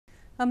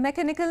A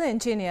mechanical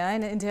engineer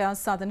in India's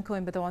southern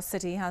Coimbatore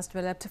city has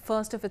developed a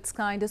first of its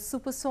kind, a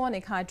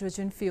supersonic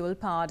hydrogen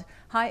fuel-powered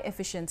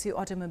high-efficiency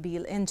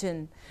automobile engine.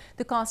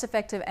 The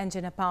cost-effective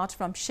engine, apart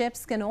from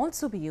ships, can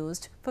also be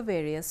used for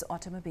various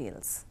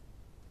automobiles.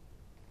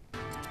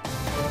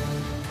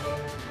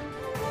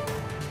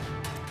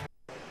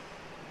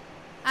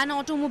 An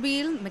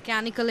automobile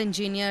mechanical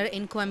engineer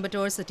in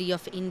Coimbatore city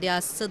of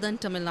India's southern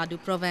Tamil Nadu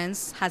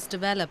province has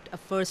developed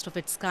a first of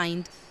its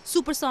kind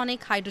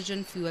supersonic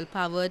hydrogen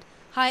fuel-powered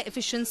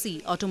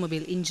high-efficiency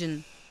automobile engine.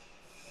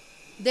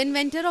 The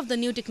inventor of the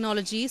new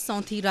technology,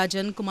 Santhi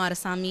Rajan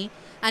Kumarasamy,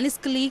 and his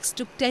colleagues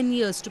took 10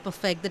 years to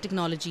perfect the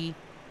technology.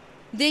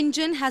 The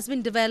engine has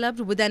been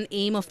developed with an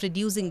aim of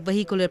reducing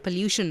vehicular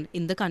pollution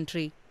in the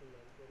country.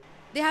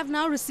 They have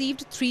now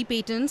received 3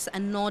 patents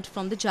and nod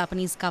from the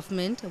Japanese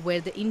government, where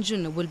the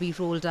engine will be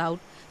rolled out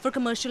for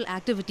commercial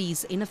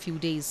activities in a few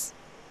days.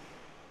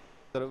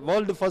 The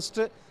world first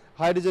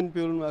hydrogen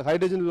fuel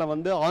hydrogen la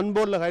வந்து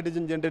onboard la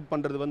hydrogen generate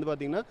பண்றது வந்து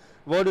பாத்தீங்கன்னா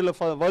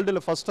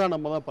worldல ஃபர்ஸ்டா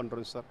நம்ம தான்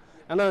பண்றோம் sir.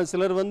 ஏன்னா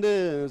சிலர் வந்து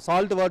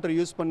salt water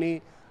யூஸ் பண்ணி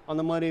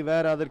அந்த மாதிரி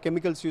வேற அதர்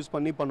கெமிக்கல்ஸ் யூஸ்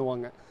பண்ணி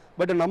பண்ணுவாங்க.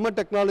 பட் நம்ம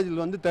டெக்னாலஜில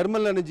வந்து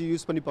தெர்மல் எனர்ஜி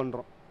யூஸ் பண்ணி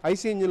பண்றோம்.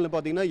 ஐசி இன்ஜின்ல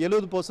பாத்தீங்கன்னா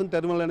 70%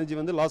 தெர்மல் எனர்ஜி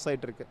வந்து லாஸ்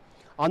ஆயிட்டு இருக்கு.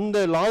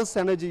 அந்த லாஸ்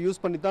எனர்ஜி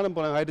யூஸ் பண்ணி தான்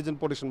நம்ம ஹைட்ரஜன்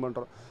ப்ரொடக்ஷன்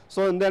பண்றோம்.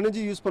 ஸோ இந்த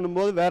எனர்ஜி யூஸ்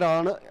பண்ணும்போது வேற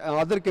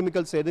அதர்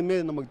கெமிக்கல்ஸ் எதுவுமே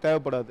நமக்கு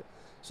தேவைப்படாது.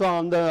 ஸோ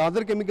அந்த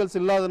அதர் கெமிக்கல்ஸ்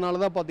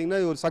இல்லாதனால தான் பாத்தீங்கன்னா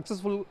ஒரு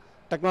சக்சஸ்ஃபுல்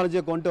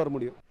டெக்னாலஜியை கொண்டு வர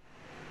முடியும்.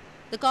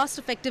 The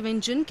cost-effective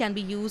engine can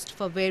be used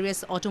for various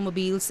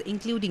automobiles,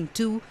 including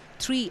 2,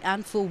 3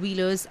 and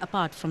 4-wheelers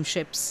apart from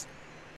ships.